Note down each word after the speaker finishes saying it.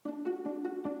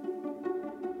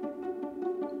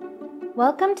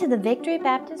Welcome to the Victory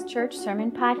Baptist Church Sermon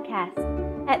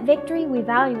Podcast. At Victory, we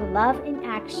value love in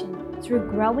action through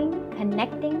growing,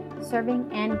 connecting, serving,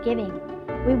 and giving.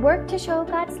 We work to show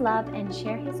God's love and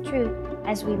share His truth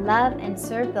as we love and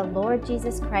serve the Lord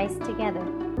Jesus Christ together.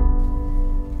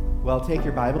 Well, take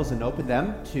your Bibles and open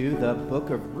them to the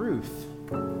book of Ruth.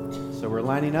 So we're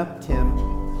lining up, Tim.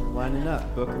 We're lining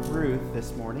up book of Ruth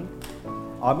this morning.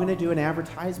 I'm going to do an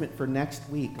advertisement for next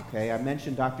week, okay? I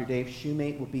mentioned Dr. Dave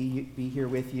Shoemate will be here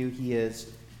with you. He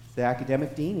is the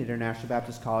academic dean at International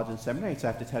Baptist College and Seminary, so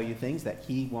I have to tell you things that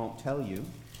he won't tell you.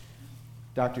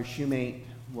 Dr. Shoemate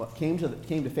came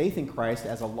to faith in Christ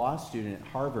as a law student at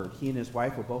Harvard. He and his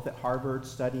wife were both at Harvard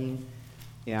studying,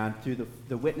 and through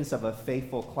the witness of a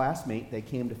faithful classmate, they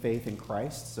came to faith in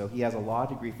Christ. So he has a law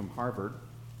degree from Harvard.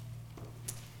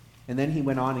 And then he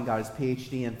went on and got his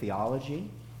PhD in theology.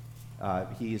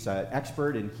 He's an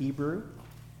expert in Hebrew,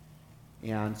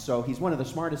 and so he's one of the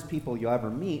smartest people you'll ever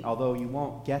meet, although you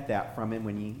won't get that from him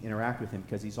when you interact with him,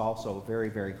 because he's also very,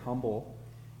 very humble,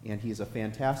 and he's a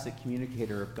fantastic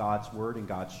communicator of God's Word and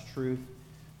God's truth,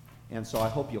 and so I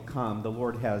hope you'll come. The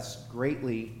Lord has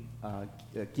greatly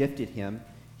gifted him.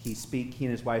 He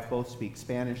and his wife both speak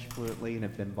Spanish fluently and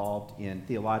have been involved in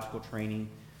theological training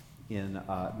in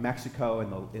Mexico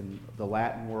and in the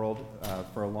Latin world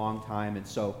for a long time, and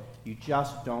so you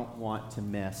just don't want to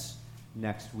miss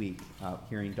next week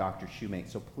hearing Dr. Shoemate.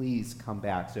 So please come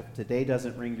back. So if today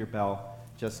doesn't ring your bell,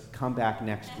 just come back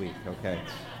next week, okay?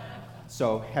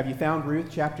 So have you found Ruth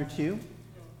chapter 2?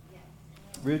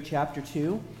 Ruth chapter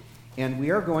 2. And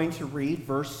we are going to read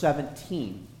verse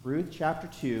 17. Ruth chapter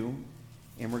 2,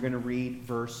 and we're going to read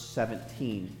verse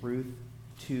 17. Ruth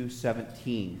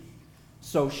 2:17.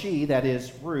 So she, that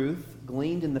is Ruth,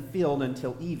 gleaned in the field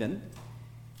until even,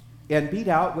 and beat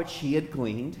out what she had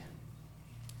gleaned,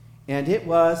 and it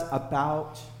was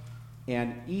about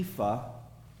an ephah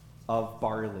of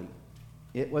barley.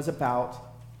 It was about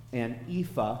an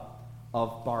ephah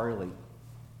of barley.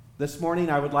 This morning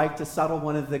I would like to settle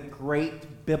one of the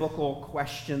great biblical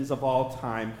questions of all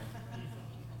time.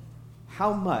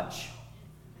 How much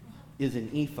is an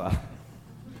ephah?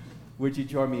 Would you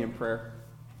join me in prayer?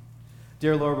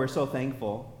 Dear Lord, we're so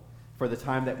thankful for the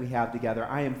time that we have together.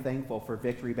 I am thankful for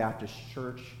Victory Baptist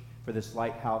Church, for this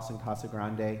lighthouse in Casa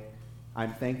Grande.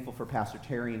 I'm thankful for Pastor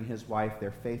Terry and his wife,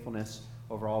 their faithfulness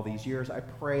over all these years. I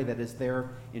pray that as they're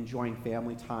enjoying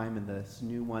family time and this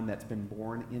new one that's been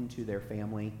born into their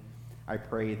family, I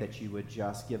pray that you would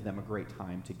just give them a great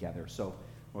time together. So,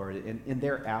 Lord, in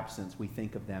their absence, we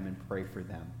think of them and pray for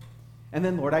them. And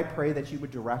then, Lord, I pray that you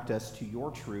would direct us to your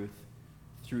truth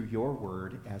through your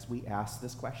word as we ask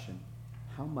this question.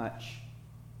 How much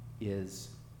is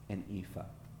an ephah?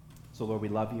 So, Lord, we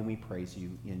love you and we praise you.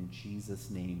 In Jesus'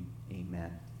 name,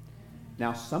 amen.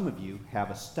 Now, some of you have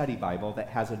a study Bible that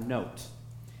has a note,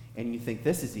 and you think,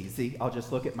 this is easy. I'll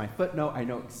just look at my footnote. I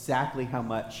know exactly how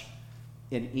much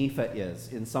an ephah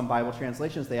is. In some Bible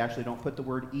translations, they actually don't put the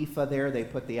word ephah there. They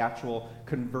put the actual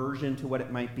conversion to what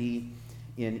it might be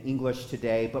in English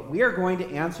today. But we are going to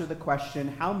answer the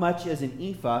question, how much is an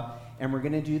ephah? And we're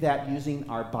going to do that using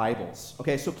our Bibles.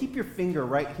 Okay, so keep your finger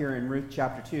right here in Ruth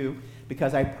chapter 2,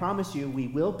 because I promise you we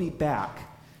will be back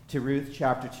to Ruth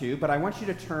chapter 2, but I want you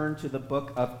to turn to the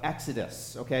book of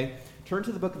Exodus, okay? Turn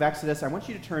to the book of Exodus. I want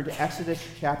you to turn to Exodus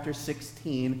chapter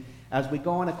 16 as we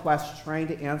go on a quest trying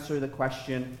to answer the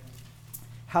question,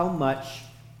 how much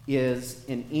is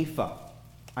an ephah?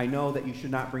 I know that you should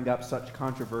not bring up such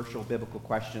controversial biblical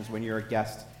questions when you're a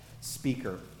guest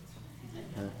speaker.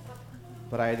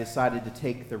 But I decided to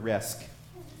take the risk.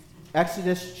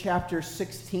 Exodus chapter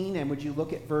 16, and would you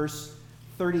look at verse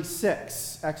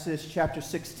 36? Exodus chapter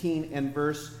 16 and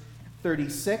verse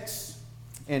 36.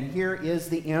 And here is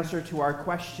the answer to our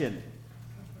question.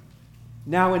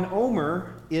 Now an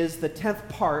omer is the 10th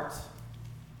part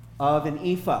of an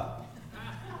ephah.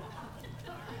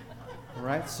 All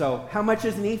right, so how much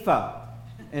is an ephah?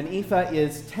 An ephah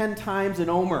is 10 times an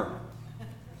omer.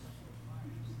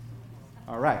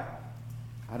 All right.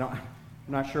 I'm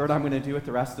not sure what I'm going to do with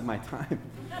the rest of my time.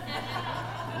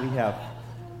 We have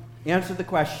answered the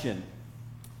question.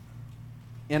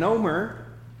 An omer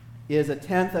is a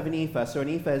 10th of an ephah, so an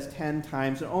ephah is 10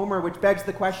 times an omer, which begs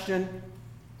the question,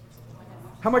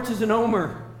 how much is an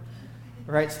omer?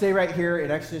 All right, stay right here in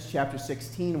Exodus chapter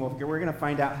 16. We're going to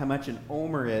find out how much an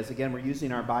omer is. Again, we're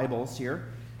using our Bibles here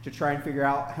to try and figure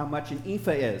out how much an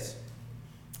ephah is.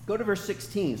 Go to verse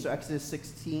 16. So Exodus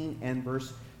 16 and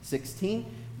verse 16.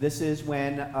 This is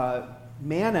when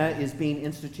manna is being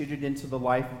instituted into the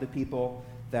life of the people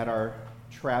that are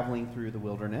traveling through the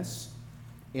wilderness.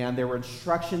 And there were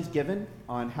instructions given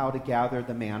on how to gather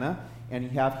the manna. And you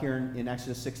have here in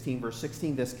Exodus 16, verse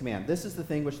 16, this command. This is the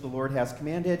thing which the Lord has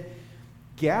commanded.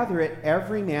 Gather it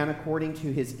every man according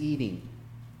to his eating.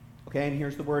 Okay, and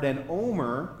here's the word, an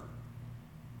omer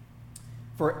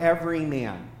for every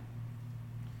man.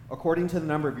 According to the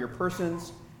number of your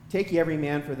persons, take ye every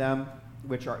man for them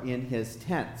which are in his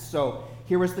tents. So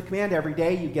here was the command. Every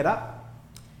day you get up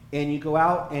and you go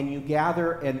out and you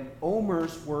gather an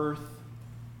omer's worth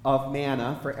of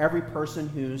manna for every person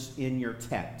who's in your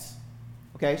tent.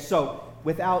 Okay, so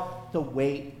without the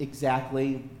weight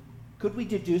exactly, could we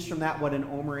deduce from that what an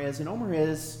omer is? An omer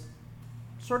is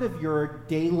sort of your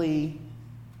daily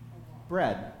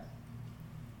bread.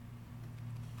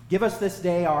 Give us this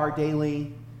day our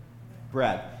daily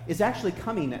bread. Is actually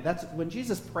coming. That's when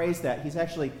Jesus prays that, he's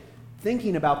actually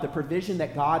thinking about the provision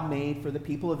that God made for the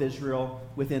people of Israel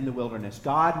within the wilderness.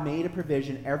 God made a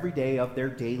provision every day of their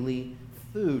daily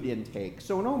food intake.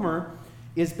 So an omer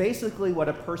is basically what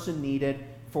a person needed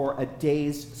for a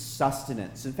day's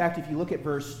sustenance. In fact, if you look at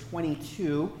verse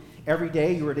 22, every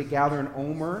day you were to gather an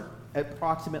omer,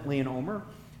 approximately an omer,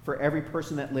 for every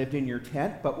person that lived in your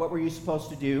tent. But what were you supposed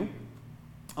to do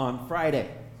on Friday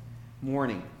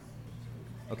morning?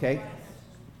 Okay?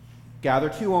 Gather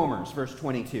 2 omers, verse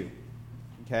 22.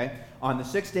 Okay? On the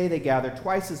 6th day they gathered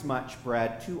twice as much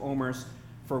bread, 2 omers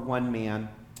for one man,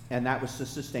 and that was to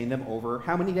sustain them over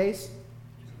how many days?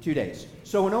 2 days.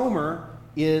 So an omer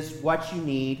is what you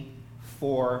need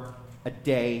for a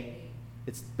day.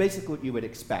 It's basically what you would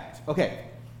expect. Okay.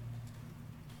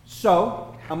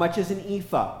 So, how much is an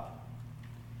ephah?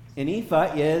 An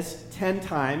ephah is 10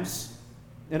 times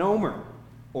an omer.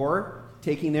 Or,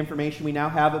 taking the information we now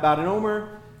have about an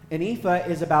omer, an ephah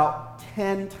is about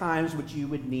 10 times what you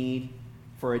would need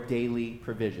for a daily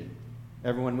provision.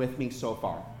 Everyone with me so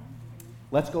far?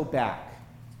 Let's go back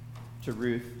to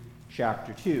Ruth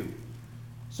chapter 2.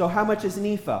 So how much is an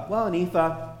ephah? Well, an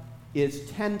ephah is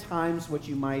 10 times what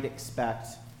you might expect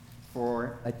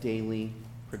for a daily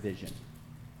provision.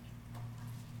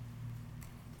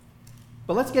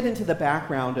 But let's get into the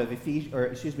background of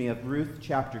of Ruth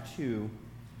chapter 2.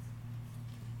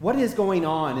 What is going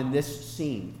on in this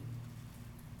scene?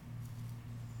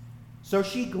 So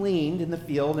she gleaned in the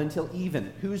field until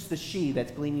even. Who's the she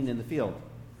that's gleaning in the field?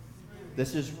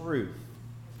 This is Ruth.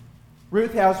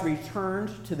 Ruth has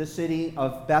returned to the city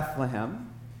of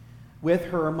Bethlehem with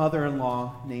her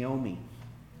mother-in-law, Naomi.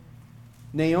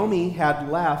 Naomi had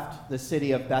left the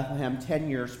city of Bethlehem 10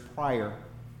 years prior.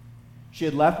 She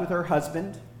had left with her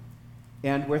husband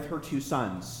and with her 2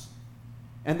 sons.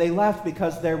 And they left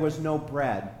because there was no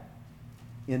bread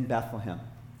in Bethlehem.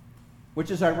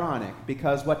 Which is ironic,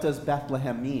 because what does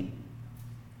Bethlehem mean?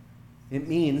 It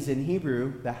means, in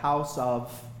Hebrew, the house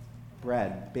of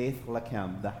bread. Beth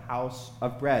Lechem, the house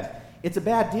of bread. It's a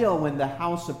bad deal when the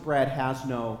house of bread has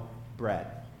no bread.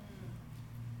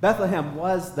 Bethlehem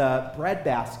was the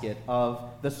breadbasket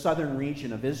of the southern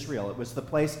region of Israel. It was the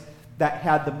place that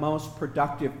had the most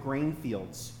productive grain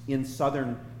fields in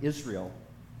southern Israel.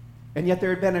 And yet there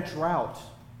had been a drought.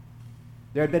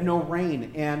 There had been no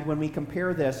rain. And when we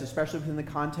compare this, especially within the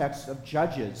context of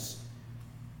Judges,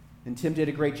 and Tim did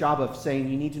a great job of saying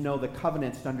you need to know the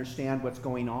covenants to understand what's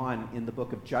going on in the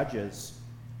book of Judges.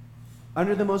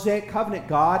 Under the Mosaic covenant,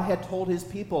 God had told his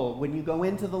people, when you go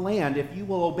into the land, if you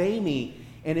will obey me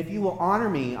and if you will honor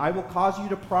me, I will cause you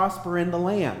to prosper in the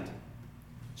land.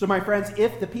 So my friends,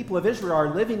 if the people of Israel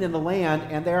are living in the land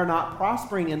and they are not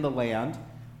prospering in the land,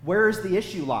 where does the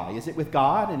issue lie? Is it with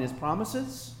God and his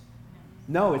promises?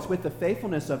 No, it's with the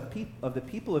faithfulness of the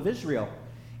people of Israel.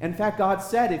 In fact, God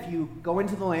said, if you go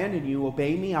into the land and you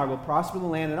obey me, I will prosper the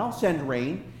land and I'll send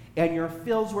rain and your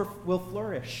fields will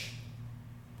flourish.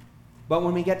 But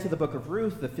when we get to the book of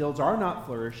Ruth, the fields are not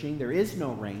flourishing, there is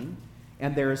no rain,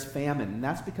 and there is famine. And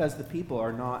that's because the people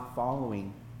are not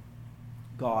following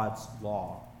God's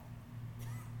law.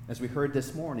 As we heard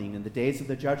this morning, in the days of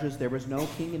the judges, there was no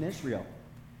king in Israel,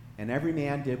 and every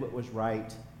man did what was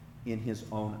right in his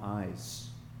own eyes.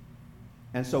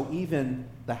 And so even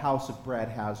the house of bread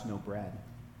has no bread.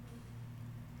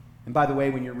 And by the way,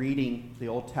 when you're reading the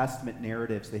Old Testament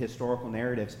narratives, the historical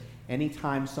narratives,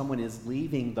 anytime someone is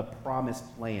leaving the promised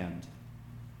land,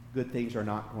 good things are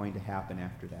not going to happen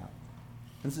after that.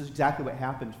 And this is exactly what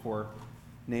happened for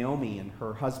Naomi and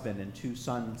her husband and 2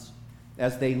 sons.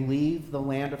 As they leave the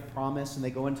land of promise and they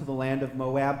go into the land of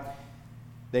Moab,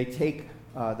 they take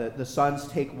the sons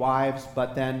take wives,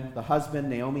 but then the husband,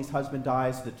 Naomi's husband,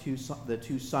 dies, the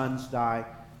two sons die,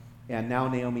 and now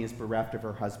Naomi is bereft of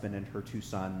her husband and her 2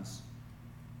 sons.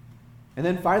 And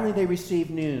then finally they receive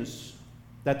news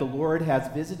that the Lord has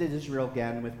visited Israel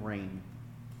again with rain.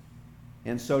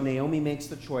 And so Naomi makes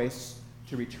the choice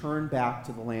to return back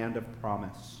to the land of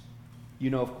promise. You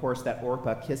know, of course, that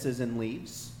Orpah kisses and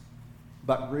leaves,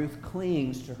 but Ruth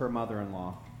clings to her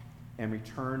mother-in-law and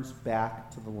returns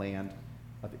back to the land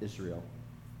of Israel.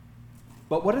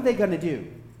 But what are they going to do?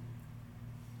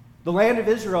 The land of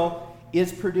Israel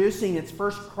is producing its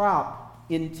first crop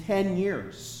in 10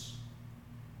 years.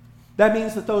 That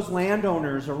means that those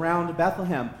landowners around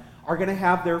Bethlehem are going to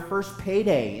have their first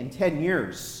payday in 10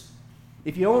 years.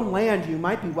 If you own land, you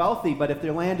might be wealthy, but if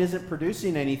their land isn't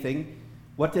producing anything,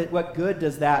 what good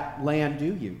does that land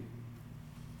do you?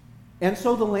 And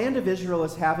so the land of Israel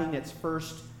is having its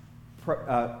first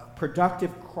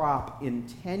productive crop in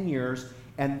 10 years,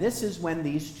 and this is when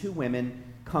these two women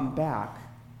come back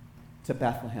to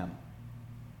Bethlehem.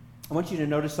 I want you to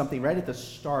notice something right at the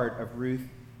start of Ruth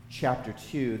chapter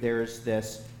 2. There's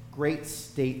this great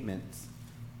statement.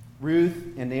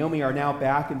 Ruth and Naomi are now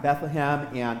back in Bethlehem,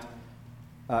 and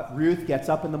Ruth gets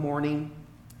up in the morning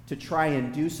to try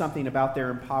and do something about their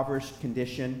impoverished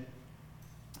condition.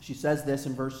 She says this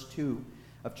in verse 2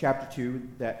 of chapter 2,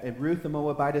 and Ruth the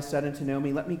Moabitess said unto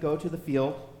Naomi, let me go to the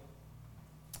field.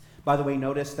 By the way,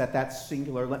 notice that that's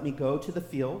singular. Let me go to the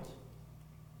field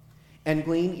and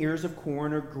glean ears of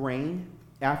corn or grain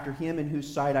after him in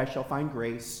whose sight I shall find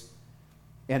grace.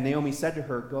 And Naomi said to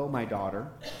her, go, my daughter.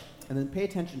 And then pay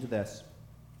attention to this.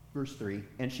 Verse 3,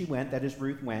 and she went, that is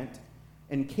Ruth went,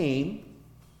 and came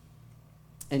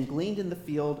and gleaned in the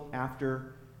field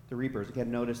after the reapers.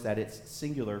 Again, notice that it's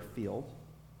singular field.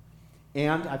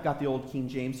 And I've got the old King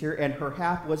James here. And her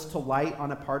hap was to light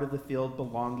on a part of the field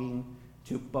belonging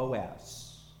to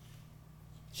Boaz.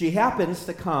 She happens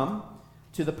to come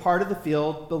to the part of the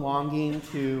field belonging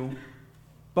to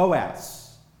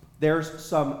Boaz. There's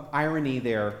some irony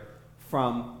there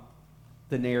from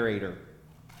the narrator.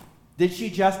 Did she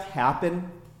just happen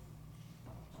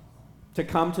to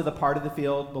come to the part of the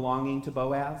field belonging to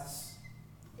Boaz?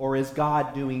 Or is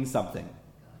God doing something?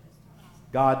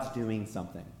 God's doing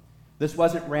something. This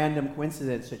wasn't random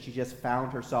coincidence that she just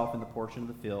found herself in the portion of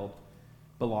the field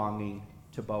belonging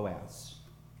to Boaz.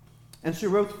 And so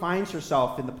Ruth finds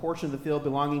herself in the portion of the field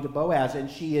belonging to Boaz, and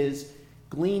she is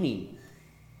gleaning.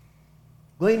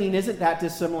 Gleaning isn't that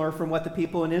dissimilar from what the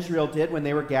people in Israel did when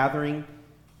they were gathering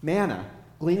manna.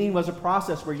 Gleaning was a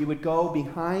process where you would go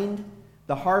behind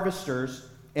the harvesters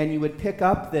and you would pick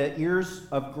up the ears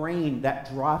of grain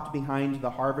that dropped behind the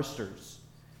harvesters.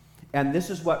 And this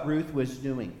is what Ruth was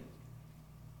doing.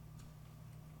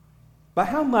 But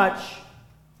how much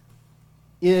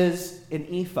is an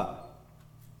ephah?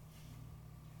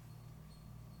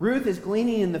 Ruth is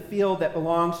gleaning in the field that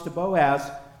belongs to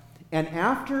Boaz, and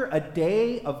after a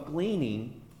day of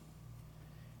gleaning,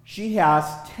 she has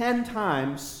 10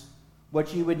 times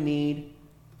what you would need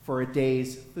for a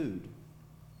day's food.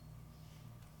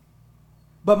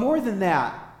 But more than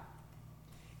that,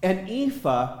 an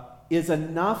ephah is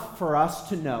enough for us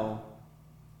to know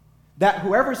that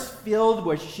whoever's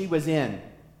field she was in,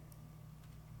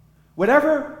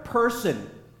 whatever person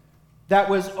that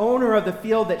was owner of the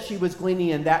field that she was gleaning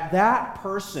in, that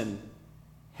person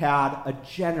had a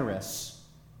generous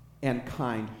and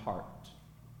kind heart.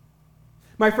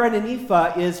 My friend, an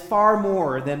ephah is far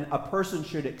more than a person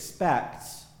should expect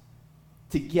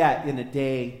to get in a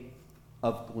day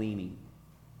of gleaning.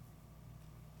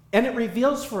 And it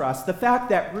reveals for us the fact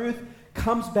that Ruth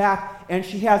comes back and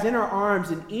she has in her arms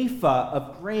an ephah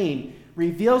of grain,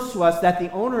 reveals to us that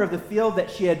the owner of the field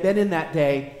that she had been in that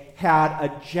day had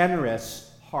a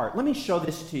generous heart. Let me show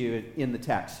this to you in the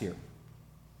text here.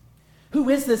 Who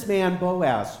is this man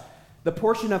Boaz, the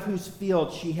portion of whose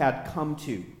field she had come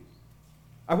to?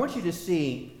 I want you to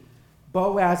see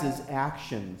Boaz's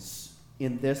actions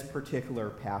in this particular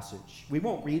passage. We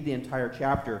won't read the entire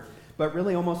chapter, but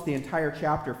really almost the entire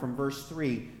chapter from verse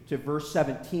 3 to verse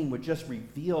 17 would just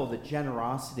reveal the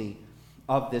generosity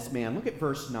of this man. Look at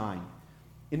verse 9.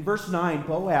 In verse 9,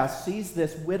 Boaz sees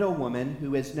this widow woman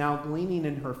who is now gleaning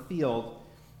in her field,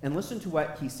 and listen to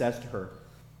what he says to her.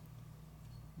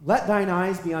 Let thine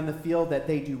eyes be on the field that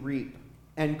they do reap,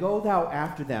 and go thou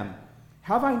after them.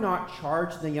 Have I not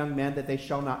charged the young men that they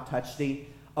shall not touch thee?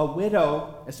 A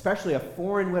widow, especially a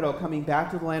foreign widow coming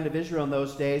back to the land of Israel in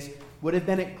those days, would have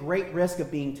been at great risk of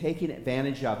being taken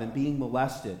advantage of and being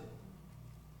molested.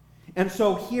 And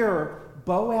so here,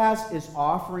 Boaz is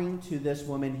offering to this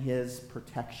woman his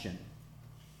protection.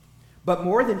 But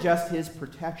more than just his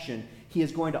protection, he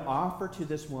is going to offer to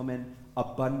this woman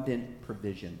abundant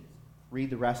provision. Read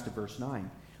the rest of verse 9.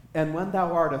 And when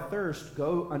thou art athirst,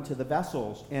 go unto the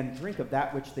vessels, and drink of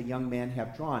that which the young men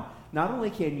have drawn. Not only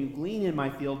can you glean in my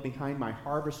field behind my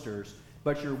harvesters,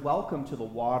 but you're welcome to the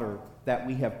water that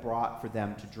we have brought for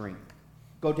them to drink."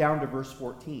 Go down to verse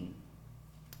 14.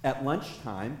 "At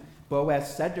lunchtime,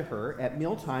 Boaz said to her, 'At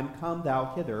mealtime come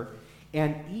thou hither,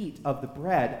 and eat of the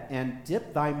bread, and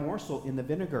dip thy morsel in the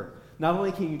vinegar. Not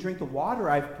only can you drink the water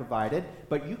I've provided,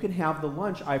 but you can have the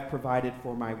lunch I've provided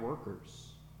for my workers.'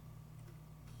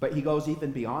 But he goes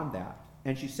even beyond that.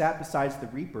 And she sat beside the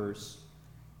reapers,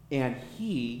 and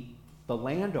he, the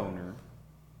landowner,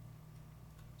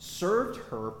 served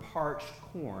her parched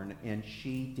corn, and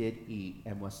she did eat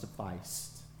and was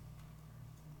sufficed."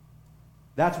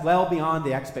 That's well beyond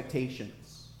the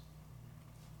expectations.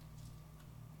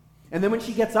 And then when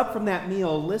she gets up from that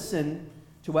meal, listen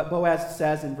to what Boaz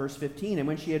says in verse 15. "And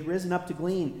when she had risen up to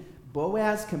glean,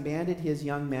 Boaz commanded his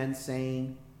young men,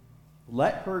 saying,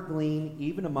 'Let her glean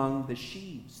even among the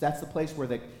sheaves.'" That's the place where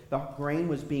the grain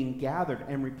was being gathered.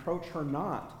 "And reproach her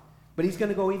not." But he's going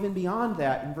to go even beyond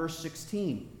that in verse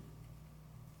 16.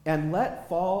 "And let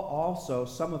fall also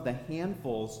some of the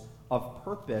handfuls of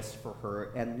purpose for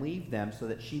her, and leave them so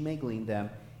that she may glean them,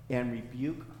 and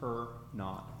rebuke her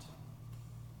not."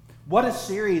 What a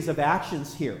series of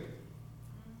actions here.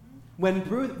 When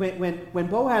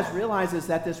Boaz realizes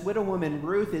that this widow woman,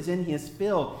 Ruth, is in his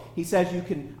field, he says,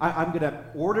 I'm going to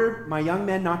order my young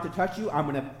men not to touch you. I'm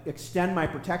going to extend my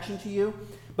protection to you.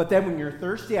 But then when you're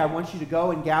thirsty, I want you to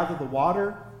go and gather the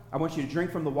water. I want you to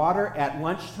drink from the water. At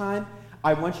lunchtime,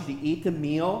 I want you to eat the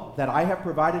meal that I have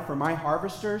provided for my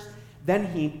harvesters. Then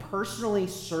he personally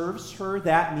serves her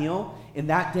that meal. In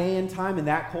that day and time, in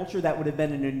that culture, that would have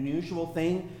been an unusual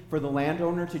thing for the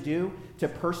landowner to do, to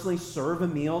personally serve a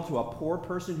meal to a poor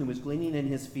person who was gleaning in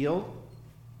his field.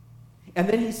 And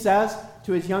then he says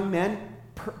to his young men,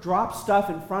 drop stuff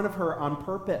in front of her on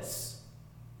purpose.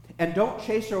 And don't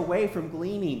chase her away from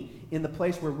gleaning in the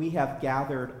place where we have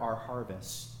gathered our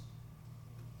harvest.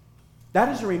 That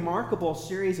is a remarkable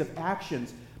series of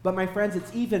actions. But my friends,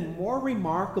 it's even more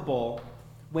remarkable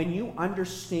when you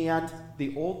understand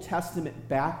the Old Testament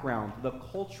background, the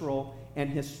cultural and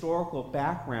historical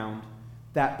background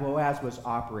that Boaz was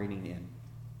operating in.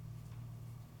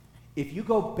 If you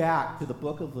go back to the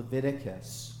book of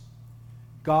Leviticus,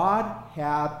 God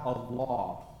had a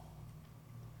law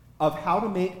of how to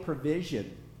make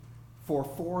provision for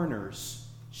foreigners,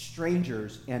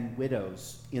 strangers, and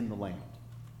widows in the land.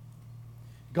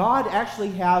 God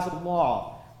actually has a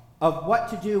law of what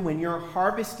to do when you're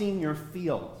harvesting your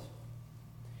field.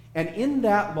 And in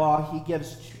that law, he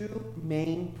gives two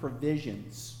main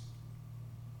provisions.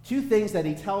 Two things that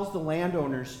he tells the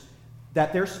landowners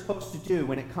that they're supposed to do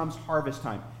when it comes harvest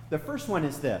time. The first one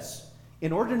is this: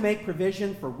 in order to make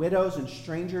provision for widows and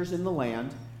strangers in the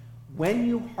land, when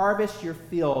you harvest your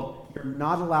field, you're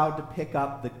not allowed to pick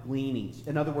up the gleanings.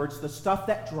 In other words, the stuff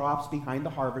that drops behind the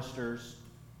harvesters,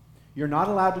 you're not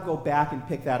allowed to go back and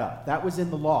pick that up. That was in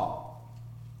the law.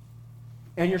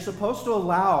 And you're supposed to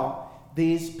allow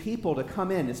these people to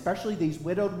come in, especially these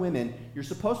widowed women. You're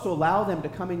supposed to allow them to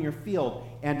come in your field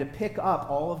and to pick up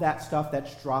all of that stuff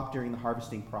that's dropped during the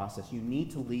harvesting process. You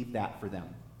need to leave that for them.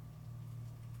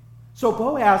 So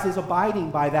Boaz is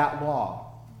abiding by that law.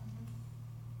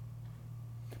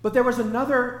 But there was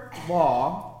another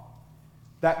law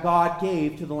that God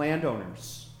gave to the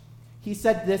landowners. He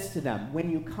said this to them: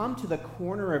 when you come to the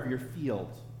corner of your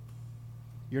field,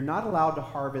 you're not allowed to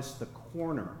harvest the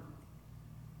corner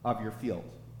of your field.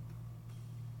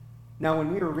 Now,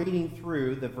 when we were reading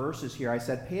through the verses here, I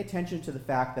said, pay attention to the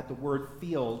fact that the word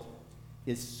field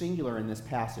is singular in this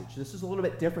passage. This is a little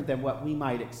bit different than what we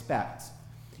might expect.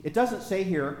 It doesn't say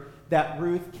here that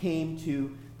Ruth came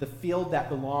to the field that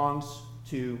belongs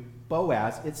to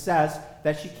Boaz. It says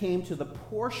that she came to the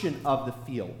portion of the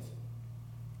field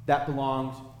that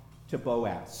belonged to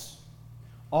Boaz.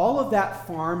 All of that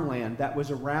farmland that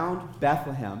was around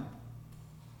Bethlehem,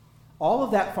 all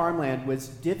of that farmland was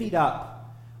divvied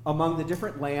up among the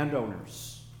different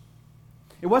landowners.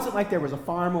 It wasn't like there was a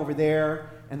farm over there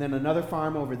and then another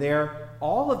farm over there.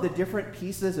 All of the different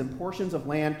pieces and portions of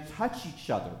land touch each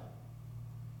other.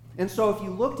 And so if you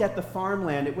looked at the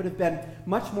farmland, it would have been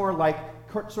much more like,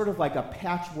 sort of like a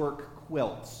patchwork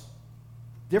quilt.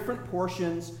 Different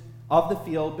portions of the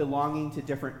field belonging to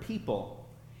different people.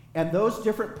 And those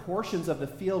different portions of the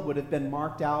field would have been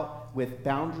marked out with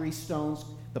boundary stones.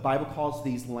 The Bible calls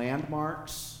these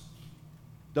landmarks.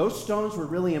 Those stones were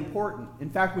really important. In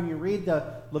fact, when you read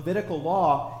the Levitical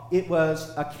law, it was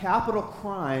a capital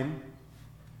crime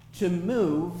to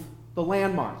move the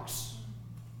landmarks.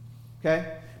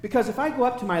 Okay? Because if I go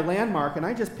up to my landmark and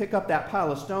I just pick up that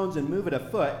pile of stones and move it a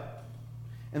foot,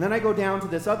 and then I go down to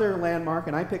this other landmark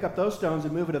and I pick up those stones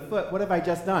and move it a foot, what have I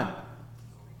just done?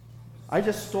 I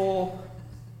just stole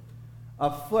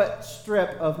a foot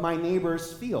strip of my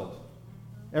neighbor's field.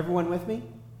 Everyone with me?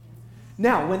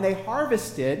 Now, when they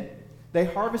harvested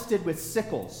with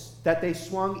sickles that they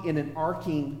swung in an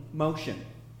arcing motion.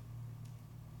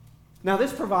 Now,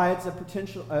 this provides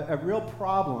a real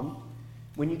problem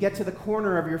when you get to the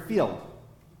corner of your field.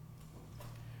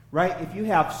 Right? If you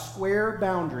have square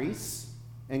boundaries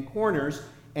and corners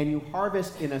and you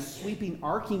harvest in a sweeping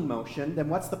arcing motion, then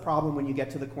what's the problem when you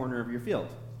get to the corner of your field?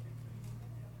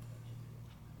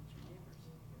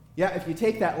 Yeah, if you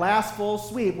take that last full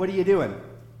sweep, what are you doing?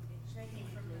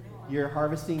 You're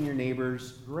harvesting your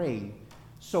neighbor's grain.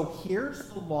 So here's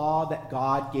the law that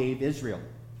God gave Israel.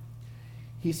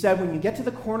 He said when you get to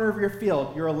the corner of your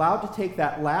field, you're allowed to take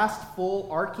that last full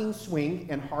arcing swing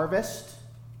and harvest.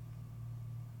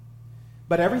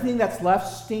 But everything that's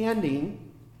left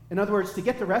standing, in other words, to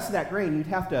get the rest of that grain, you'd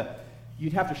have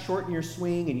to shorten your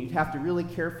swing, and you'd have to really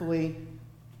carefully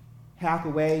hack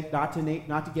away, not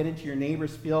to get into your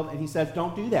neighbor's field. And he says,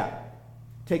 don't do that.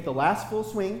 Take the last full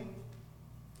swing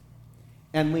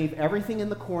and leave everything in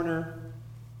the corner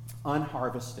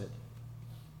unharvested.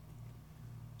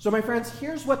 So, my friends,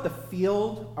 here's what the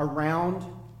field around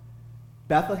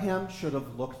Bethlehem should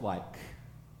have looked like.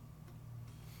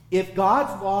 If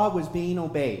God's law was being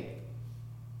obeyed,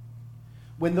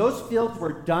 when those fields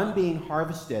were done being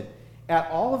harvested, at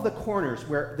all of the corners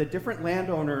where the different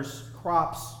landowners'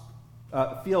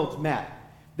 fields met,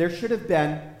 there should have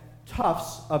been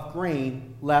tufts of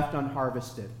grain left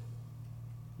unharvested.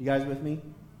 You guys with me?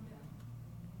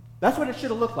 That's what it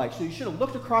should have looked like. So you should have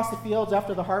looked across the fields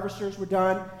after the harvesters were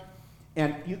done,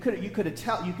 and you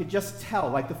could just tell,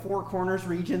 like the four corners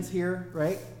regions here,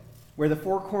 right? Where the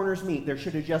four corners meet, there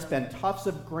should have just been tufts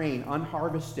of grain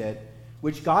unharvested,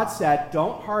 which God said,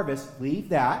 don't harvest, leave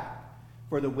that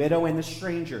for the widow and the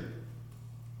stranger.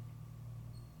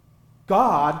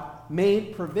 God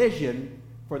made provision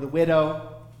for the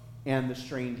widow and the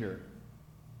stranger.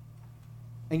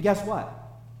 And guess what?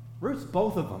 Ruth's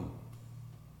both of them.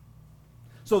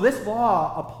 So this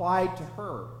law applied to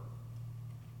her.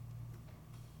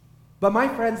 But my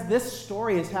friends, this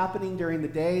story is happening during the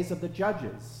days of the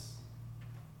judges.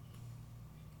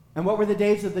 And what were the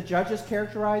days of the judges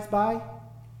characterized by?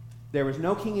 There was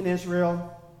no king in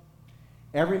Israel.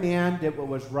 Every man did what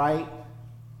was right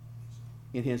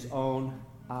in his own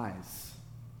eyes.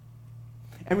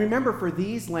 And remember, for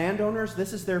these landowners,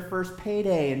 this is their first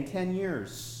payday in 10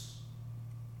 years.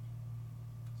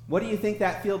 What do you think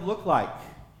that field looked like?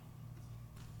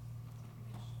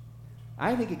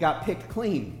 I think it got picked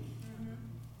clean.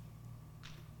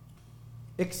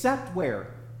 Except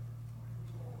where?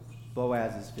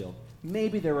 Boaz's field.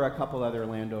 Maybe there were a couple other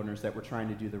landowners that were trying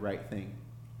to do the right thing.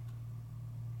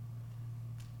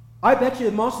 I bet you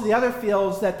most of the other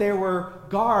fields that there were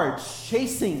guards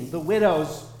chasing the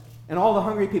widows and all the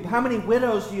hungry people. How many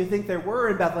widows do you think there were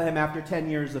in Bethlehem after 10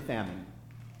 years of famine?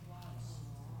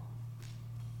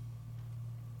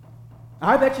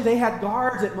 I bet you they had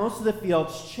guards at most of the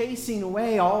fields chasing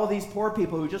away all of these poor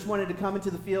people who just wanted to come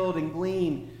into the field and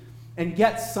glean and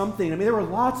get something. I mean, there were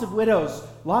lots of widows,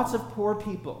 lots of poor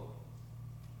people.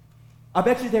 I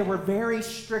bet you there were very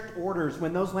strict orders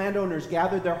when those landowners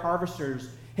gathered their harvesters.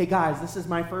 Hey guys, this is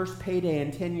my first payday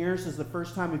in 10 years. This is the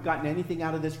first time we've gotten anything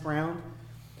out of this ground.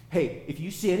 Hey, if you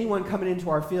see anyone coming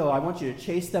into our field, I want you to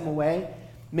chase them away.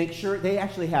 Make sure they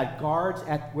actually had guards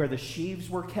at where the sheaves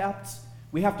were kept.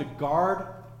 We have to guard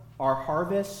our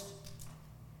harvest.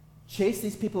 Chase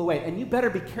these people away. And you better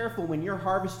be careful when you're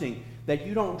harvesting that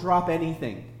you don't drop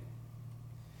anything.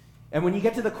 And when you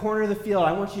get to the corner of the field,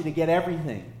 I want you to get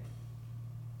everything.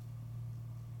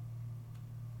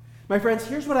 My friends,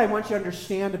 here's what I want you to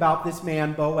understand about this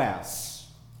man, Boaz.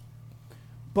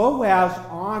 Boaz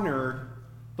honored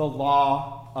the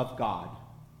law of God.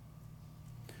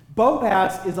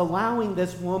 Boaz is allowing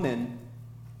this woman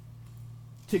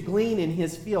to glean in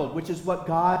his field, which is what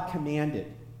God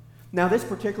commanded. Now, this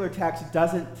particular text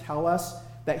doesn't tell us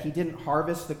that he didn't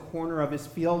harvest the corner of his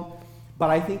field, but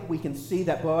I think we can see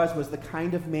that Boaz was the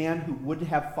kind of man who would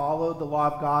have followed the law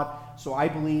of God, so I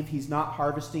believe he's not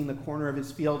harvesting the corner of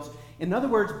his fields. In other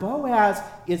words, Boaz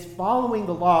is following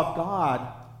the law of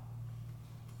God.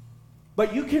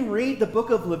 But you can read the book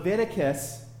of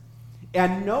Leviticus,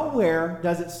 and nowhere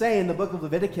does it say in the book of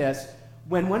Leviticus,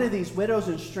 when one of these widows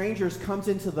and strangers comes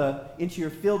into your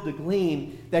field to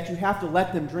glean, that you have to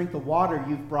let them drink the water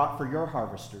you've brought for your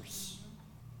harvesters.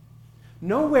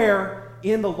 Nowhere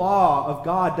in the law of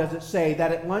God does it say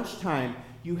that at lunchtime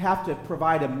you have to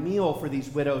provide a meal for these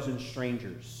widows and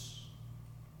strangers.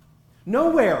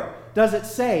 Nowhere does it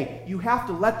say you have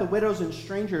to let the widows and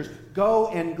strangers go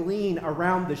and glean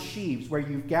around the sheaves where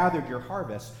you've gathered your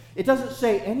harvest. It doesn't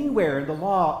say anywhere in the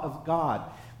law of God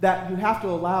that you have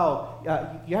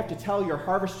to tell your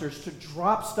harvesters to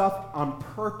drop stuff on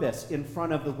purpose in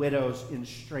front of the widows and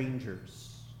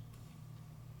strangers.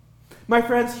 My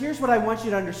friends, here's what I want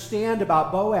you to understand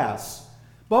about Boaz.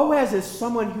 Boaz is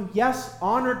someone who, yes,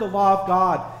 honored the law of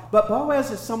God, but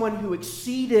Boaz is someone who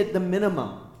exceeded the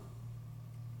minimum.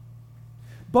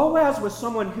 Boaz was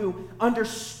someone who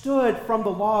understood from the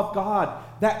law of God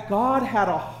that God had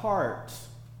a heart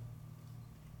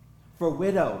for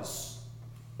widows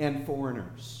and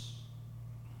foreigners.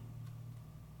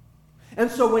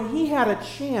 And so when he had a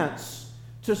chance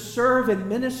to serve and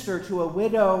minister to a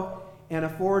widow and a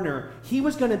foreigner, he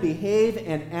was going to behave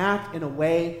and act in a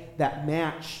way that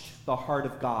matched the heart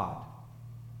of God.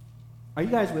 Are you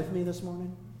guys with me this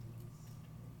morning?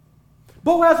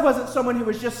 Boaz wasn't someone who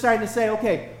was just trying to say,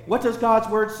 okay, what does God's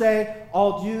word say?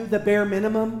 I'll do the bare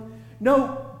minimum.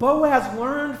 No, Boaz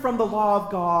learned from the law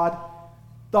of God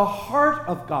the heart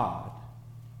of God.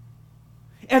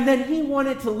 And then he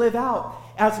wanted to live out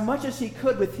as much as he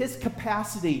could with his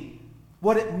capacity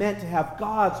what it meant to have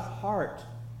God's heart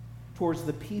towards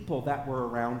the people that were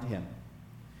around him.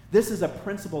 This is a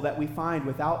principle that we find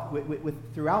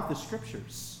throughout the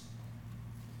scriptures.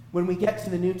 When we get to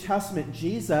the New Testament,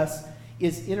 Jesus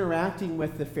is interacting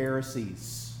with the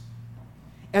Pharisees.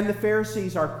 And the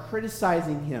Pharisees are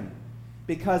criticizing him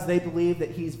because they believe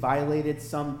that he's violated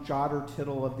some jot or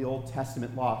tittle of the Old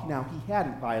Testament law. Now, he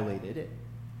hadn't violated it,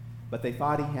 but they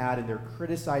thought he had, and they're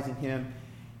criticizing him,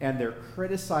 and they're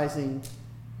criticizing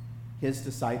his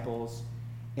disciples,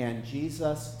 and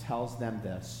Jesus tells them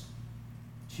this: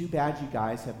 too bad you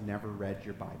guys have never read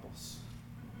your Bibles.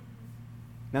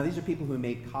 Now, these are people who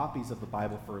made copies of the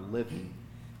Bible for a living,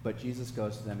 but Jesus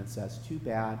goes to them and says, too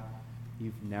bad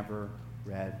you've never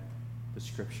read the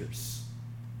Scriptures.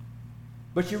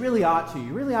 But you really ought to.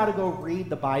 You really ought to go read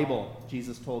the Bible,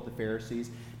 Jesus told the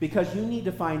Pharisees, because you need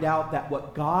to find out that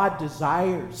what God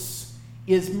desires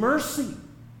is mercy.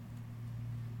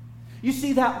 You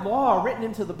see, that law written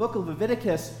into the book of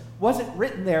Leviticus wasn't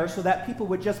written there so that people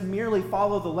would just merely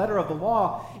follow the letter of the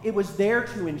law. It was there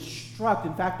to instruct.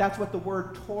 In fact, that's what the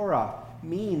word Torah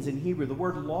means in Hebrew. The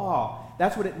word law,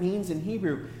 that's what it means in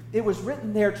Hebrew. It was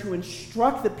written there to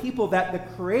instruct the people that the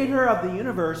creator of the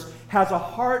universe has a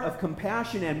heart of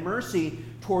compassion and mercy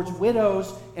towards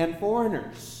widows and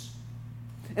foreigners.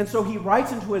 And so he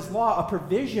writes into his law a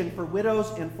provision for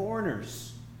widows and foreigners.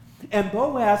 And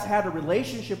Boaz had a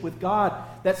relationship with God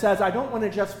that says, I don't want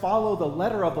to just follow the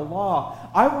letter of the law.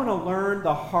 I want to learn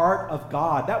the heart of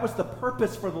God. That was the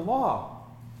purpose for the law.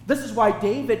 This is why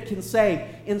David can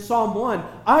say in Psalm 1,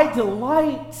 I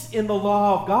delight in the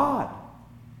law of God.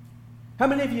 How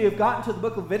many of you have gotten to the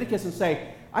book of Leviticus and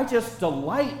say, I just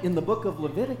delight in the book of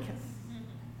Leviticus?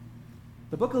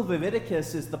 The book of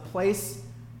Leviticus is the place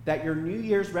that your New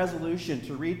Year's resolution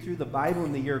to read through the Bible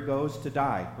in the year goes to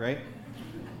die, right?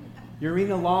 You're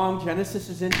reading along. Genesis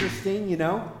is interesting, you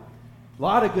know. A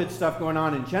lot of good stuff going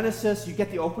on in Genesis. You get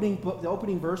the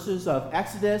opening verses of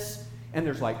Exodus, and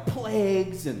there's like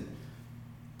plagues and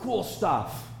cool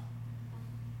stuff.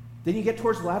 Then you get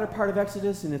towards the latter part of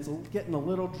Exodus, and it's getting a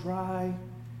little dry.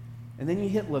 And then you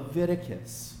hit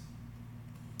Leviticus.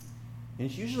 And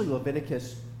it's usually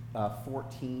Leviticus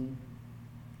 14,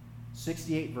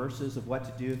 68 verses of what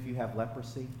to do if you have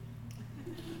leprosy,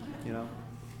 you know.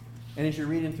 And as you're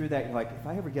reading through that, you're like, if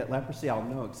I ever get leprosy, I'll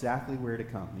know exactly where to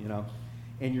come, you know.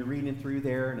 And you're reading through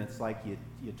there, and it's like you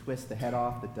twist the head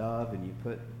off the dove, and you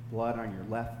put blood on your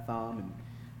left thumb, and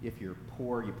if you're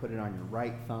poor, you put it on your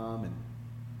right thumb, and,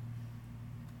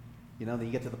 you know, then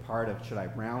you get to the part of, should I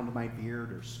round my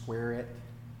beard or square it,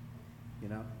 you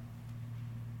know.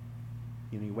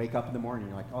 You know, you wake up in the morning,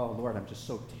 and you're like, oh, Lord, I'm just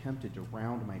so tempted to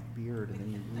round my beard. And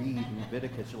then you read in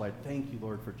Leviticus, you're like, thank you,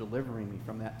 Lord, for delivering me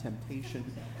from that temptation.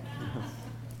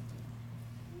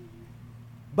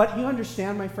 But you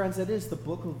understand, my friends, that is the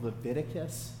book of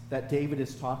Leviticus that David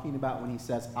is talking about when he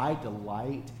says, I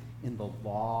delight in the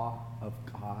law of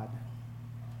God.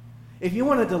 If you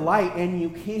want to delight, and you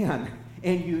can,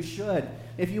 and you should,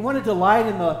 if you want to delight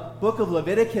in the book of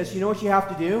Leviticus, you know what you have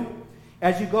to do?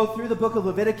 As you go through the book of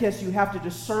Leviticus, you have to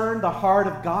discern the heart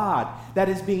of God that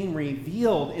is being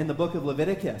revealed in the book of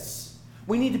Leviticus.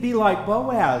 We need to be like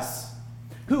Boaz,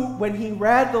 who, when he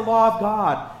read the law of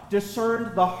God,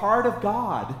 discerned the heart of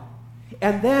God,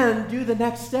 and then do the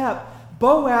next step.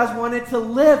 Boaz wanted to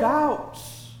live out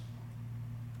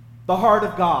the heart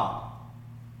of God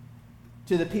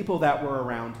to the people that were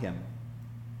around him.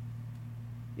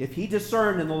 if he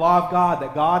discerned in the law of God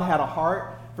that God had a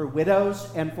heart for widows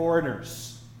and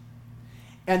foreigners,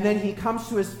 and then he comes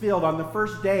to his field on the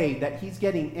first day that he's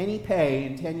getting any pay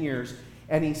in 10 years,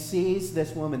 and he sees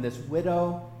this woman, this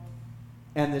widow,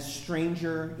 and this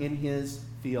stranger in his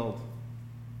field.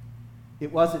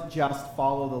 It wasn't just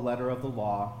follow the letter of the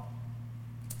law.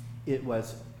 It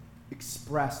was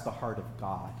express the heart of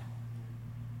God.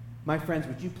 My friends,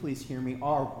 would you please hear me?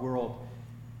 Our world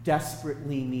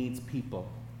desperately needs people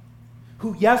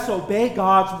who, yes, obey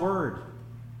God's word.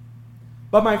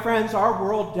 But my friends, our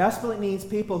world desperately needs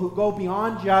people who go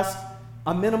beyond just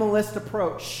a minimalist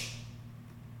approach.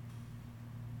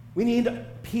 We need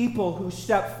people who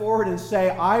step forward and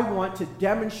say, I want to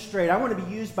demonstrate, I want to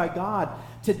be used by God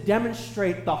to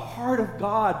demonstrate the heart of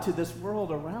God to this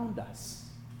world around us.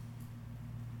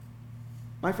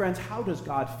 My friends, how does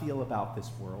God feel about this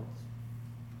world?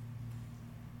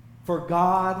 For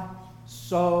God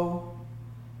so,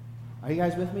 are you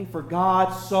guys with me? For God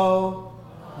so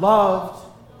loved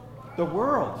the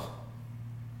world.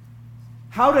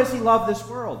 How does he love this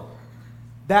world?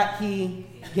 That he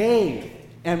gave.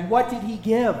 And what did he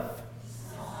give?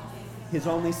 His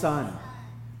only Son.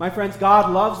 My friends,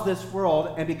 God loves this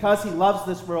world, and because he loves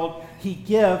this world, he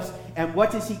gives. And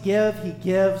what does he give? He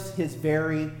gives his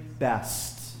very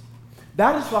best.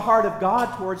 That is the heart of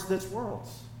God towards this world.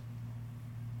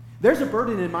 There's a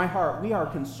burden in my heart. We are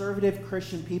conservative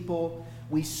Christian people.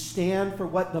 We stand for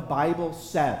what the Bible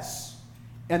says.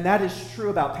 And that is true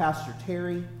about Pastor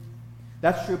Terry.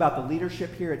 That's true about the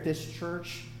leadership here at this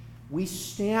church. We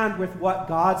stand with what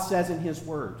God says in his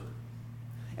word.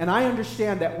 And I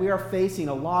understand that we are facing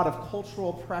a lot of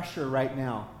cultural pressure right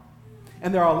now.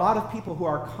 And there are a lot of people who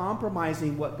are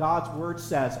compromising what God's word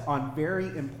says on very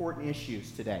important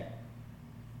issues today.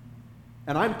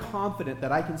 And I'm confident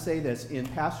that I can say this in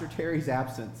Pastor Terry's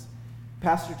absence.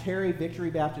 Pastor Terry,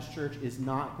 Victory Baptist Church, is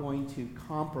not going to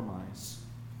compromise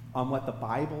on what the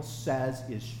Bible says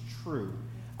is true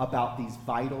about these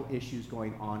vital issues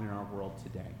going on in our world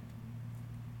today.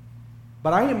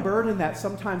 But I am burdened that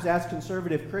sometimes as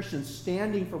conservative Christians,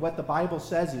 standing for what the Bible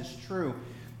says is true,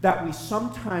 that we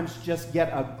sometimes just get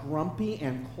a grumpy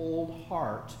and cold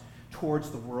heart towards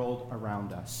the world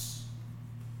around us.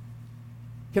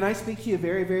 Can I speak to you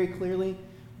very, very clearly?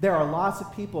 There are lots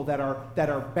of people that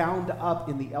are bound up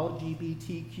in the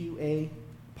LGBTQA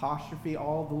apostrophe,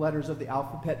 all the letters of the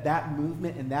alphabet, that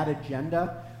movement and that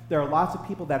agenda. There are lots of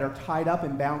people that are tied up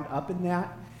and bound up in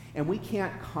that, and we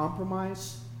can't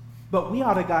compromise. But we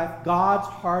ought to have God's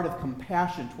heart of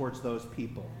compassion towards those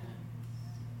people.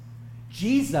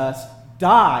 Jesus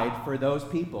died for those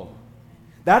people.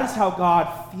 That is how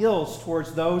God feels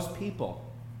towards those people.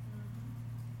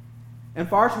 And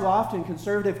far too often,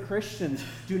 conservative Christians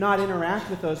do not interact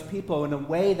with those people in a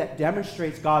way that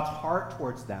demonstrates God's heart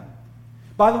towards them.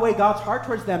 By the way, God's heart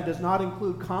towards them does not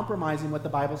include compromising what the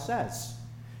Bible says.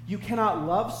 You cannot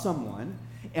love someone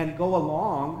and go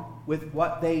along with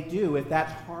what they do if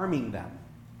that's harming them.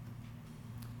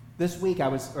 This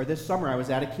summer I was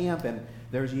at a camp, and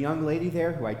there was a young lady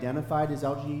there who identified as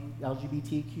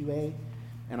LGBTQA,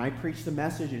 and I preached the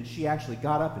message, and she actually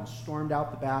got up and stormed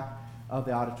out the back of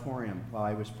the auditorium while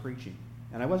I was preaching.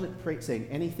 And I wasn't saying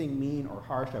anything mean or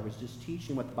harsh. I was just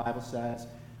teaching what the Bible says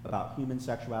about human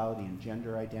sexuality and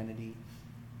gender identity.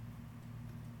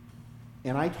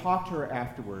 And I talked to her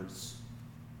afterwards,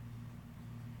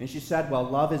 and she said, well,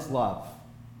 love is love.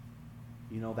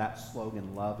 You know that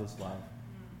slogan, love is love.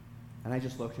 And I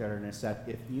just looked at her and I said,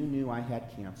 if you knew I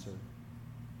had cancer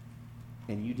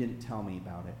and you didn't tell me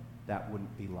about it, that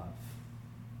wouldn't be love.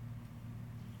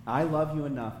 I love you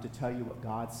enough to tell you what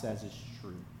God says is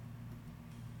true.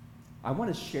 I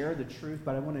want to share the truth,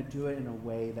 but I want to do it in a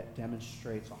way that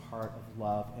demonstrates a heart of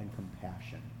love and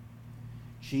compassion.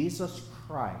 Jesus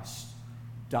Christ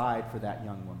died for that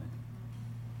young woman.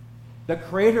 The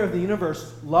creator of the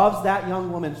universe loves that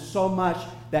young woman so much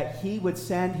that he would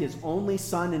send his only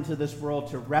Son into this world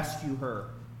to rescue her.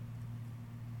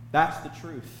 That's the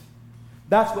truth.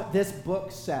 That's what this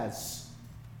book says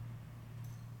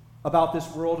about this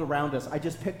world around us. I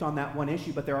just picked on that one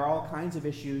issue, but there are all kinds of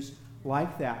issues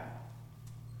like that.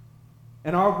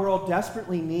 And our world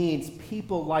desperately needs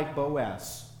people like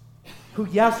Boaz, who,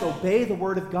 yes, obey the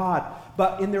Word of God,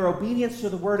 but in their obedience to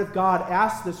the Word of God,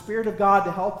 ask the Spirit of God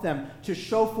to help them to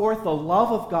show forth the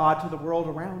love of God to the world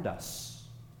around us.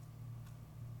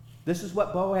 This is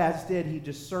what Boaz did. He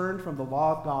discerned from the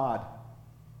law of God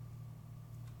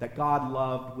that God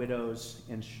loved widows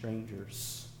and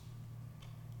strangers.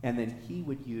 And then he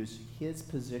would use his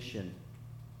position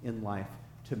in life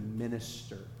to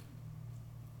minister.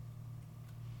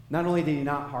 Not only did he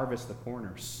not harvest the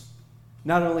corners,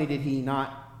 Not only did he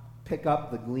not pick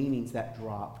up the gleanings that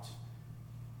dropped,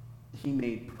 he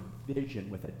made provision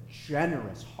with a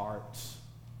generous heart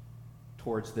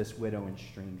towards this widow and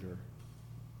stranger.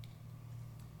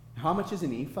 How much is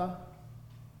an ephah?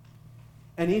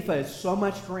 An ephah is so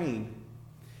much grain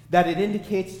that it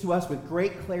indicates to us with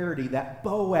great clarity that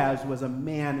Boaz was a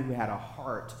man who had a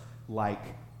heart like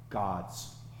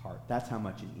God's heart. That's how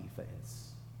much an ephah is.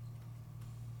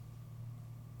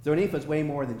 So an ephah is way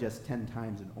more than just 10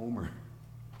 times an omer.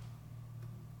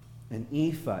 An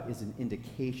ephah is an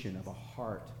indication of a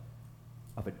heart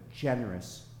of a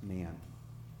generous man.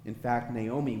 In fact,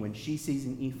 Naomi, when she sees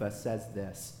an ephah, says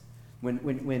this.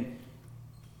 When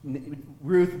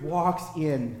Ruth walks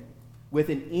in with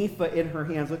an ephah in her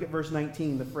hands, look at verse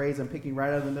 19, the phrase I'm picking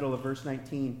right out of the middle of verse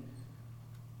 19.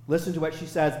 Listen to what she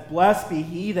says. Blessed be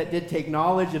he that did take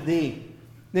knowledge of thee.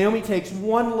 Naomi takes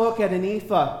one look at an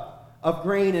ephah of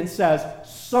grain and says,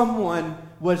 someone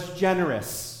was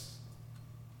generous.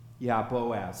 Yeah,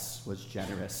 Boaz was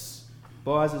generous.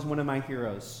 Boaz is one of my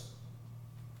heroes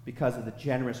because of the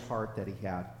generous heart that he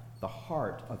had, the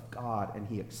heart of God, and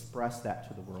he expressed that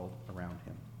to the world around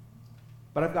him.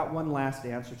 But I've got one last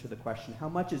answer to the question, how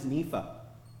much is an ephah?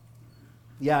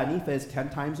 Yeah, an ephah is 10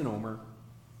 times an omer.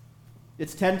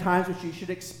 It's 10 times what you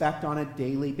should expect on a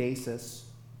daily basis.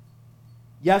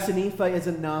 Yes, an ephah is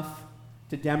enough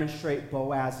to demonstrate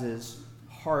Boaz's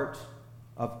heart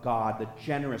of God, the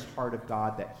generous heart of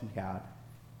God that he had.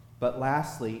 But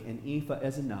lastly, an ephah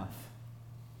is enough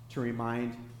to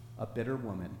remind a bitter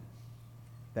woman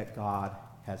that God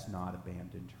has not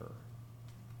abandoned her.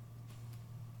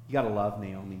 You got to love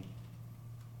Naomi.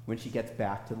 When she gets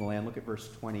back to the land, look at verse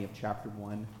 20 of chapter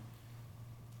 1.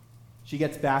 She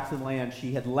gets back to the land.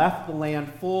 She had left the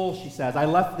land full, she says. I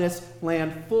left this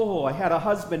land full. I had a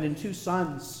husband and 2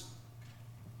 sons.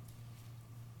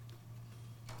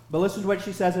 But listen to what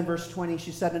she says in verse 20.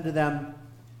 She said unto them,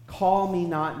 call me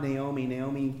not Naomi.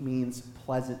 Naomi means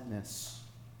pleasantness.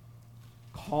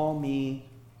 Call me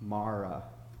Mara,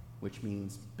 which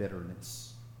means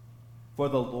bitterness. For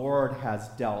the Lord has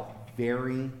dealt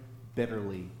very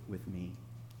bitterly with me.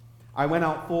 I went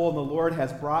out full, and the Lord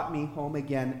has brought me home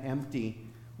again empty.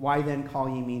 Why then call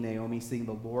ye me Naomi, seeing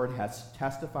the Lord has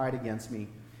testified against me,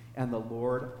 and the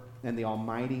Lord and the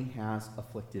Almighty has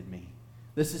afflicted me?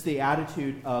 This is the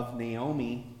attitude of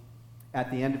Naomi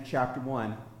at the end of chapter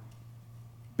 1,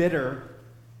 bitter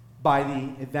by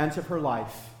the events of her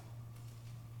life,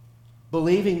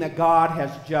 believing that God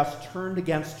has just turned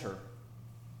against her.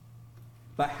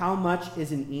 But how much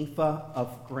is an ephah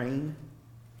of grain?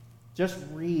 Just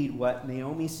read what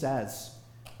Naomi says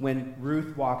when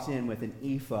Ruth walks in with an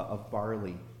ephah of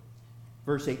barley.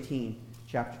 Verse 18,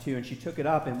 chapter 2, and she took it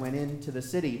up and went into the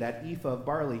city, that ephah of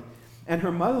barley, and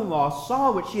her mother-in-law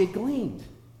saw what she had gleaned.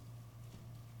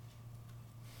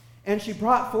 And she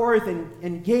brought forth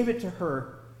and gave it to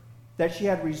her that she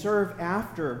had reserved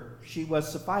after she was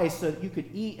sufficed, so that you could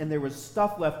eat, and there was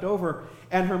stuff left over.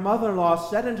 And her mother-in-law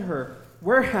said unto her,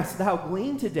 where hast thou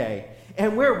gleaned today?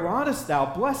 And where wroughtest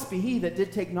thou? Blessed be he that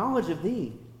did take knowledge of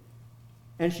thee.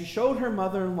 And she showed her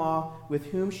mother-in-law with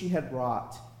whom she had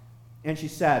wrought. And she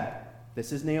said,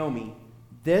 this is Naomi,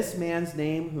 this man's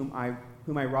name whom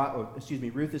I wrought,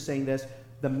 Ruth is saying this,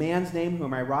 the man's name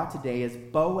whom I wrought today is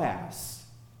Boaz.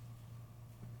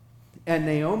 And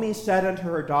Naomi said unto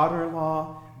her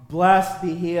daughter-in-law, blessed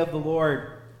be he of the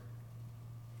Lord.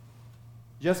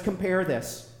 Just compare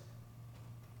this.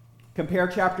 Compare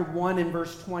chapter 1 and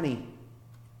verse 20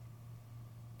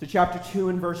 to chapter 2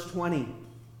 and verse 20.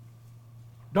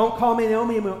 Don't call me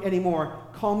Naomi anymore.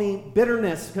 Call me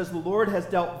bitterness, because the Lord has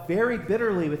dealt very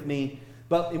bitterly with me.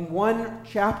 But in one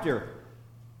chapter,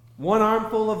 one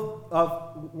armful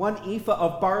of one ephah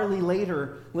of barley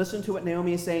later, listen to what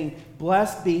Naomi is saying.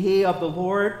 Blessed be he of the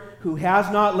Lord, who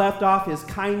has not left off his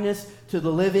kindness to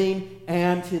the living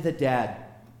and to the dead.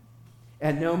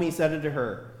 And Naomi said unto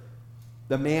her,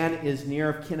 the man is near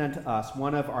of kin unto us,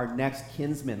 one of our next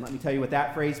kinsmen. Let me tell you what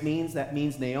that phrase means. That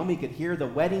means Naomi could hear the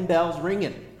wedding bells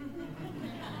ringing.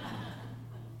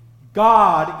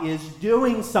 God is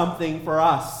doing something for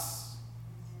us.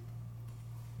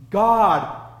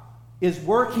 God is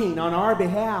working on our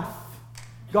behalf.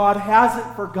 God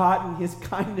hasn't forgotten his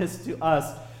kindness to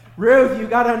us. Ruth, you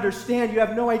got to understand, you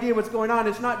have no idea what's going on.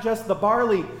 It's not just the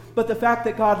barley, but the fact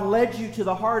that God led you to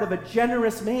the heart of a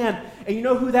generous man. And you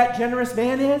know who that generous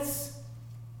man is?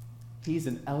 He's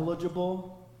an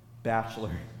eligible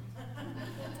bachelor.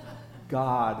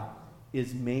 God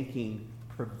is making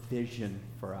provision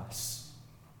for us.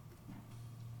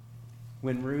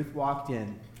 When Ruth walked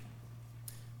in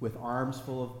with arms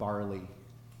full of barley,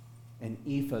 an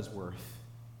ephah's worth,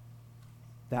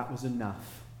 that was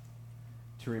enough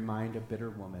to remind a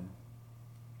bitter woman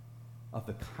of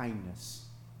the kindness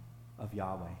of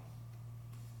Yahweh.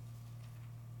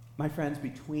 My friends,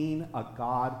 between a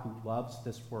God who loves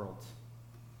this world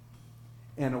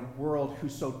and a world who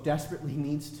so desperately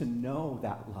needs to know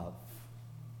that love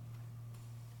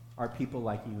are people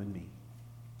like you and me.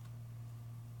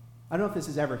 I don't know if this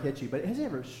has ever hit you, but has it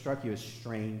ever struck you as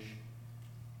strange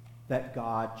that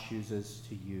God chooses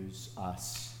to use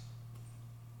us?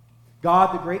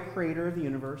 God, the great creator of the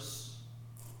universe,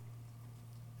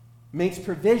 makes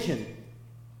provision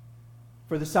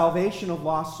for the salvation of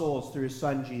lost souls through his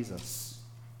son Jesus.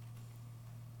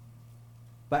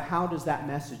 But how does that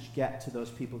message get to those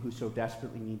people who so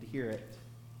desperately need to hear it?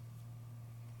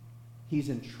 He's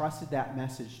entrusted that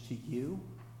message to you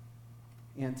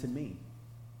and to me.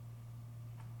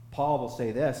 Paul will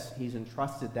say this, he's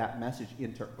entrusted that message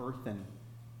into earthen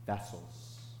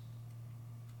vessels.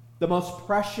 The most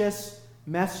precious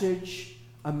message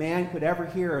a man could ever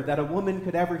hear, that a woman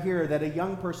could ever hear, that a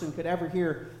young person could ever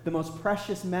hear, the most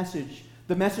precious message,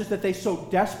 the message that they so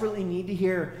desperately need to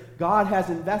hear, God has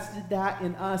invested that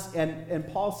in us, and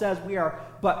Paul says we are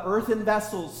but earthen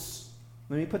vessels.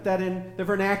 Let me put that in the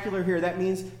vernacular here. That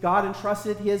means God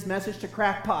entrusted his message to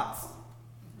crackpots.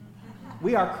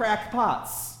 We are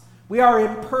crackpots. We are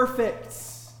imperfect.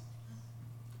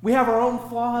 We have our own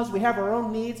flaws. We have our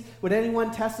own needs. Would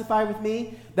anyone testify with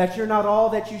me that you're not all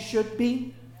that you should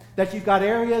be? That you've got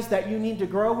areas that you need to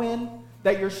grow in?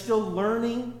 That you're still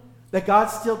learning? That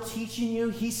God's still teaching you?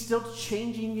 He's still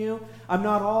changing you? I'm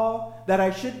not all that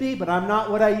I should be, but I'm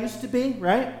not what I used to be,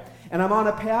 right? And I'm on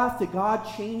a path to God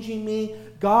changing me.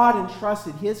 God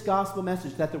entrusted his gospel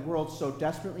message that the world so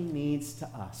desperately needs to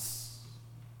us.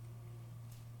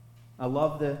 I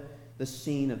love the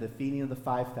scene of the feeding of the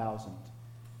 5,000.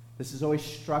 This has always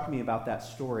struck me about that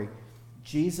story.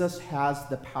 Jesus has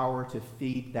the power to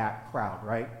feed that crowd,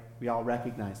 right? We all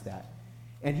recognize that.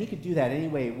 And he could do that any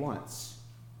way he wants.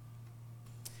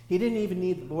 He didn't even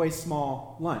need the boy's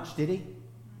small lunch, did he?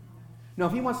 No,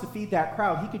 if he wants to feed that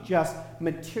crowd, he could just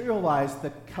materialize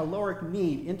the caloric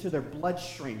need into their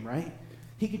bloodstream, right?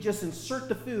 He could just insert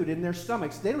the food in their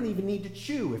stomachs. They don't even need to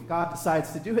chew if God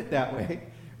decides to do it that way,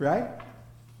 right?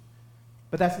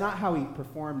 But that's not how he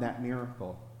performed that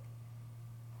miracle.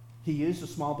 He used a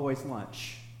small boy's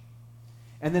lunch.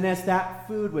 And then as that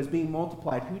food was being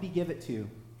multiplied, who did he give it to?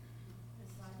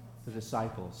 The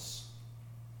disciples.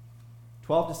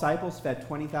 12 disciples fed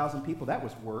 20,000 people. That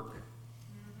was work.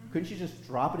 Couldn't you just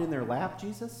drop it in their lap,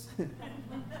 Jesus?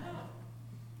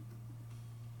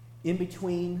 In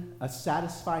between a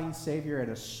satisfying Savior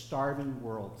and a starving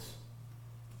world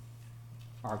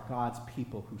are God's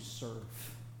people who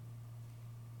serve.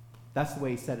 That's the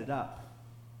way he set it up.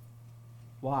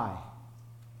 Why?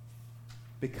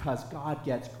 Because God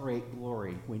gets great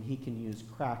glory when he can use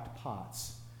cracked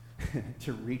pots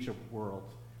to reach a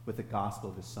world with the gospel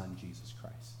of his son, Jesus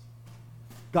Christ.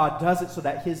 God does it so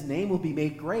that his name will be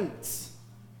made great.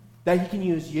 That he can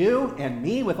use you and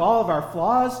me with all of our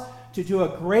flaws to do a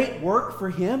great work for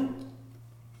him.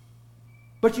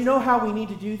 But you know how we need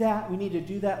to do that? We need to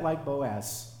do that like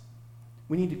Boaz.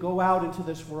 We need to go out into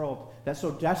this world that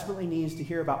so desperately needs to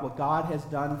hear about what God has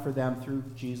done for them through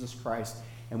Jesus Christ.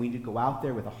 And we need to go out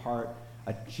there with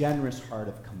a generous heart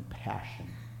of compassion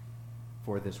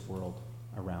for this world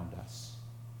around us.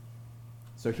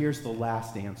 So here's the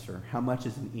last answer. How much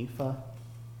is an ephah?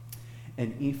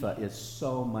 An ephah is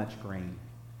so much grain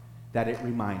that it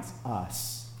reminds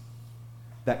us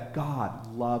that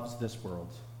God loves this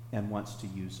world and wants to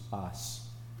use us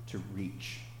to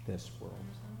reach this world.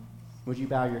 Would you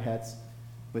bow your heads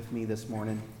with me this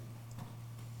morning?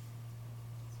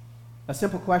 A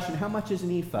simple question, how much is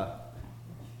an ephah?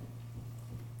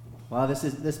 Well,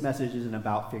 this message isn't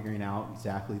about figuring out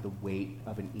exactly the weight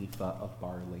of an ephah of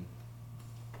barley.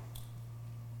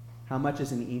 How much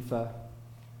is an ephah?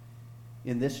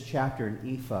 In this chapter, an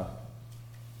ephah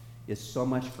is so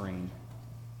much grain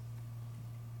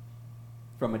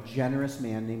from a generous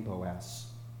man named Boaz,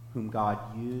 whom God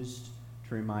used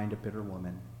to remind a bitter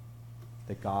woman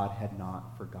that God had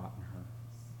not forgotten her.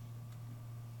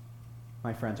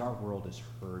 My friends, our world is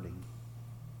hurting.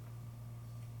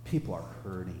 People are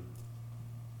hurting.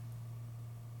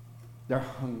 They're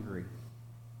hungry.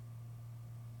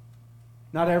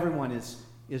 Not everyone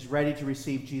is ready to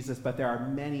receive Jesus, but there are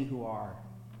many who are.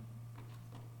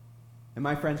 And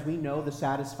my friends, we know the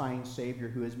satisfying Savior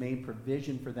who has made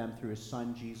provision for them through his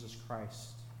son, Jesus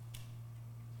Christ.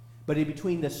 But in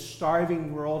between the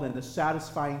starving world and the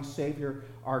satisfying Savior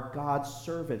are God's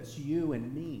servants, you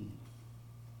and me.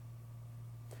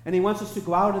 And he wants us to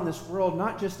go out in this world,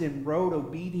 not just in rote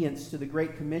obedience to the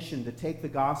Great Commission to take the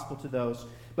gospel to those,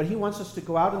 but he wants us to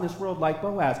go out in this world like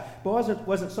Boaz. Boaz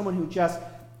wasn't someone who just,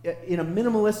 in a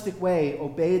minimalistic way,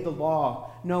 obeyed the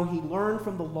law. No, he learned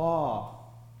from the law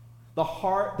the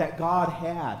heart that God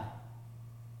had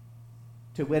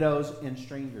to widows and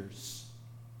strangers.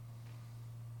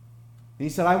 And he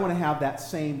said, I want to have that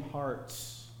same heart.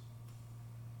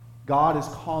 God is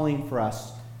calling for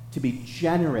us to be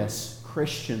generous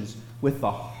Christians with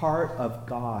the heart of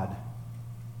God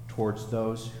towards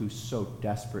those who so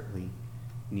desperately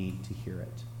need to hear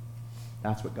it.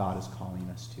 That's what God is calling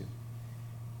us to.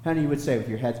 How many of you would say, with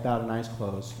your heads bowed and eyes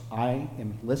closed, I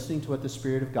am listening to what the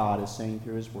Spirit of God is saying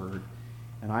through his word,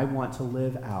 and I want to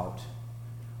live out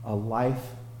a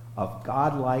life of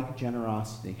God-like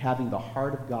generosity, having the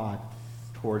heart of God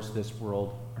towards this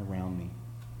world around me.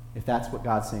 If that's what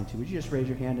God's saying to you, would you just raise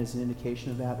your hand as an indication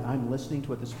of that? I'm listening to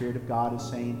what the Spirit of God is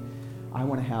saying. I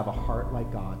want to have a heart like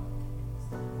God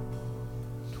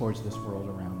towards this world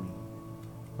around me.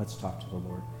 Let's talk to the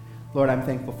Lord. Lord, I'm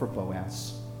thankful for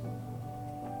Boaz.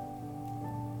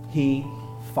 He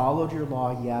followed your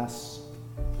law, yes,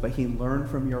 but he learned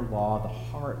from your law the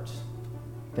heart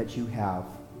that you have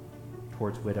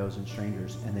towards widows and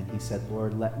strangers. And then he said,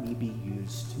 Lord, let me be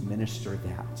used to minister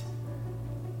that.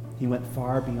 He went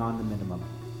far beyond the minimum.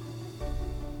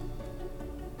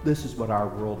 This is what our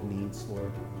world needs,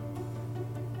 Lord.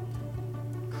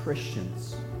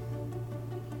 Christians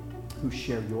who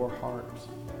share your heart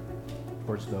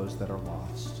towards those that are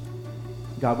lost.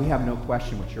 God, we have no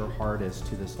question what your heart is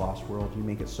to this lost world. You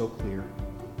make it so clear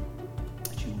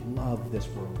that you love this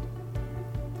world,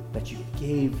 that you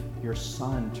gave your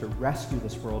Son to rescue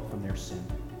this world from their sin.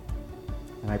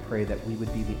 And I pray that we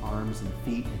would be the arms and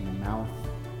feet and the mouth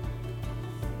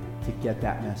to get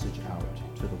that message out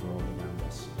to the world around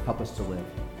us. Help us to live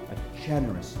a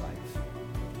generous life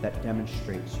that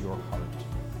demonstrates your heart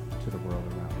to the world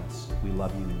around us. We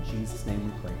love you. In Jesus' name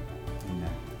we pray.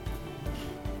 Amen.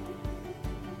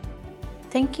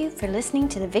 Thank you for listening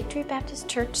to the Victory Baptist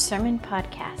Church Sermon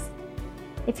Podcast.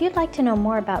 If you'd like to know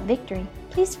more about Victory,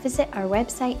 please visit our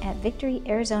website at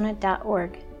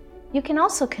victoryarizona.org. You can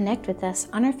also connect with us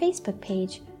on our Facebook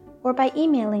page or by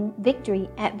emailing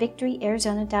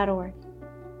victory@victoryarizona.org.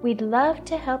 We'd love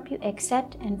to help you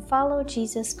accept and follow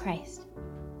Jesus Christ.